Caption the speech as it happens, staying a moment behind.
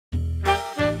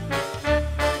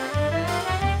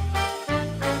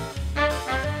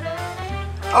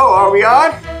Oh, are we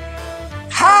on?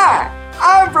 Hi,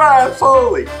 I'm Bryan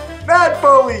Foley, Matt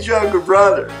Foley's younger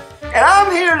brother. And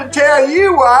I'm here to tell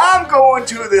you why I'm going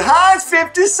to the Heinz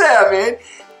 57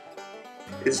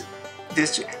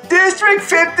 District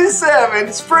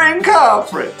 57 Spring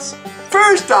Conference.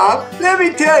 First off, let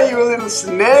me tell you a little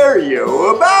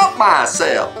scenario about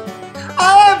myself.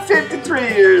 I'm 53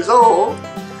 years old.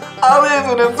 I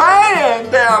live in a van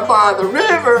down by the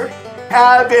river.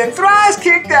 I've been thrice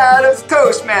kicked out of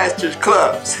Toastmasters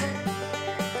clubs.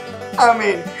 I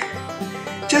mean,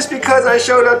 just because I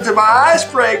showed up to my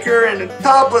icebreaker in a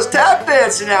topless tap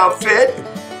dancing outfit,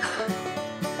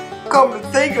 come to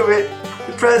think of it,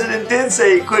 the president did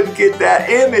say he couldn't get that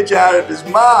image out of his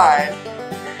mind.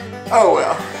 Oh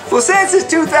well. Well, since it's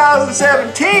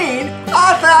 2017,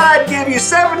 I thought I'd give you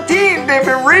 17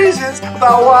 different reasons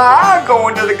about why I'm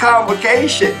going to the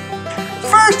convocation.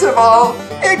 First of all,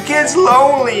 it gets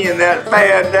lonely in that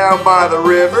van down by the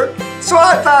river, so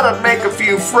I thought I'd make a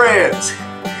few friends.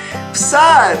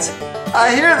 Besides,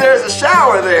 I hear there's a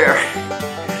shower there.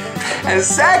 And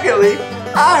secondly,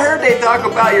 I heard they talk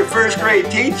about your first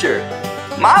grade teacher.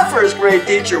 My first grade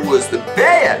teacher was the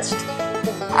best.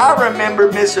 I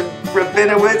remember Miss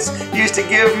Rabinowitz used to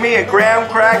give me a graham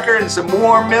cracker and some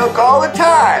warm milk all the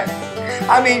time.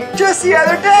 I mean, just the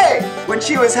other day, when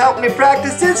she was helping me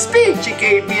practice this speech, she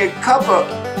gave me a cup of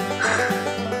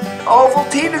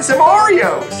Ovaltine and some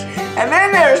Oreos. And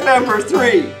then there's number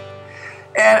 3.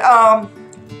 And, I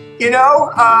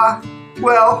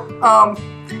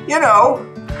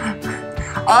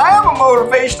am a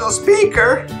motivational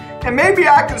speaker, and maybe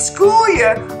I can school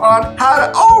you on how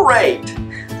to orate.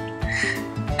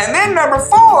 And then number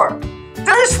 4,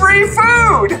 there's free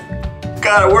food.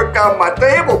 Gotta work on my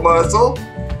table muscle.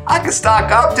 I can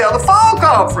stock up till the fall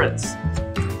conference.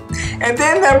 And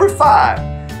then number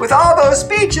 5, with all those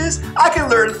speeches, I can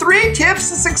learn 3 tips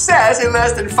to success in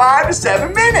less than 5 to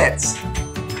 7 minutes.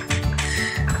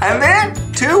 And then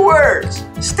 2 words,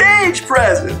 stage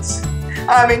presence.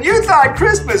 I mean, you thought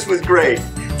Christmas was great.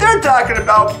 They're talking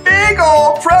about big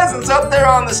old presents up there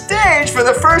on the stage for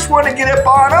the first one to get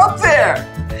up there.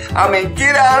 I mean,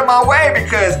 get out of my way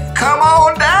because come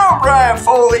on down, Bryan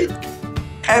Foley.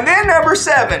 And then number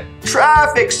 7,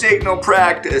 traffic signal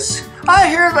practice. I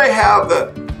hear they have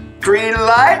the green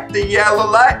light, the yellow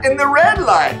light, and the red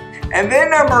light. And then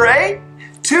number 8,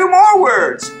 2 more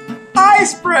words,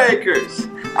 icebreakers.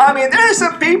 I mean, there's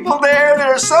some people there that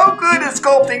are so good at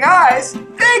sculpting ice,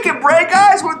 they can break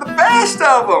ice with the best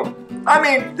of them. I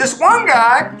mean, this one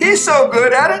guy, he's so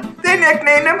good at it, they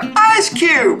nicknamed him Ice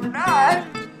Cube.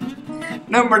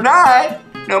 Number 9.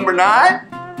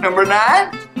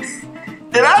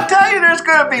 Did I tell you there's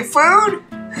gonna be food?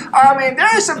 I mean,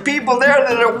 there's some people there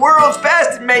that are world's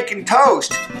best at making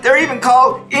toast. They're even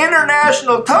called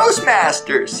International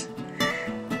Toastmasters.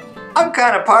 I'm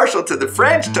kind of partial to the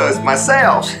French toast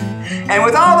myself. And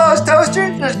with all those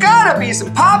toasters, there's gotta be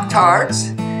some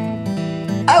Pop-Tarts.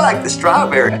 I like the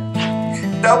strawberry.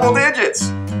 Double digits.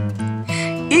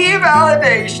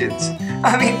 E-validations.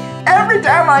 I mean, every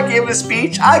time I give a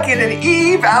speech, I get an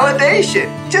E-validation.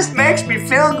 Just makes me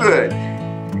feel good.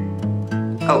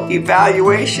 Oh,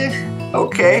 evaluation?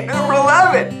 Okay. Number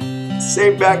 11.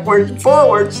 Say backwards and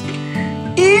forwards.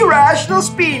 Irrational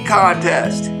speed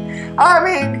contest. I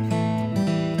mean,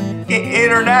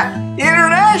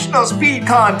 international speed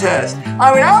contest.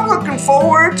 I mean, I'm looking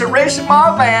forward to racing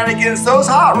my van against those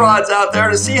hot rods out there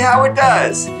to see how it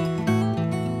does.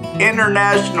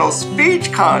 International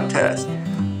speech contest.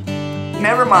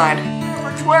 Never mind.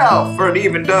 Number 12 for an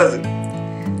even dozen.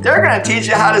 They're gonna teach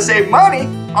you how to save money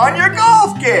on your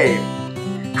golf game.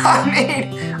 I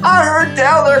mean, I heard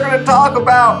tell they're gonna talk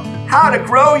about how to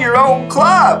grow your own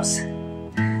clubs.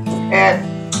 And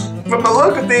from the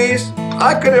look of these,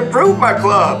 I could improve my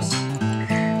clubs.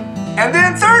 And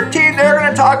then 13, they're going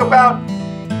to talk about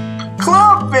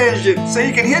club vision so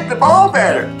you can hit the ball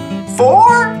better.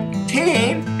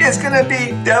 14 is going to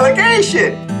be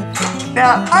delegation.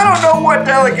 Now, I don't know what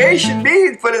delegation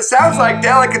means, but it sounds like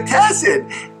delicatessen.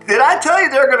 Did I tell you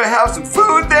they're going to have some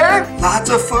food there? Lots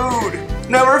of food.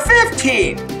 Number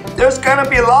 15, there's going to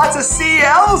be lots of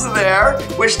CLs there,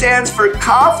 which stands for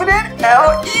Confident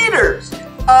L Eaters.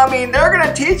 I mean, they're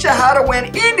gonna teach you how to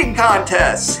win eating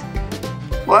contests.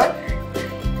 What?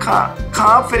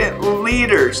 Confident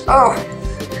leaders. Oh.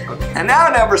 And now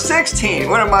number 16,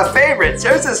 one of my favorites.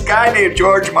 There's this guy named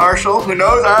George Marshall who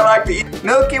knows I like to eat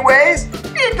Milky Ways.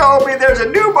 He told me there's a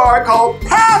new bar called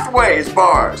Pathways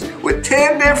Bars with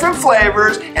 10 different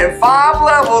flavors and 5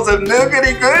 levels of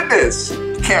nougaty goodness.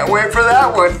 Can't wait for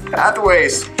that one.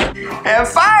 Pathways. And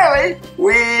finally,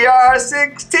 we are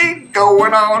 16,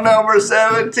 going on number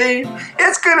 17.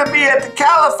 It's going to be at the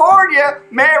California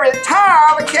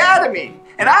Maritime Academy.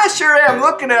 And I sure am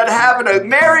looking at having a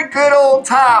merry good old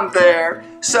time there.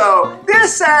 So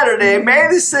this Saturday, May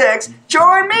the 6th,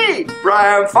 join me,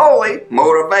 Bryan Foley,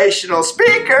 motivational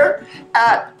speaker,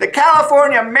 at the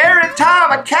California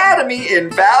Maritime Academy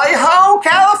in Vallejo,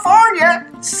 California.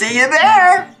 See you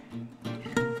there.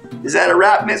 Is that a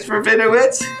wrap, Mr.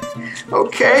 Vinowitz?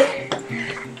 Okay.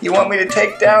 You want me to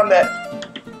take down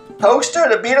that poster,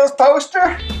 the Beatles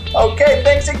poster? Okay,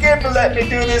 thanks again for letting me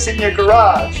do this in your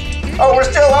garage. Oh, we're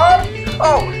still on?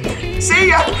 Oh, see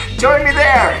ya. Join me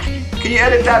there. Can you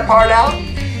edit that part out?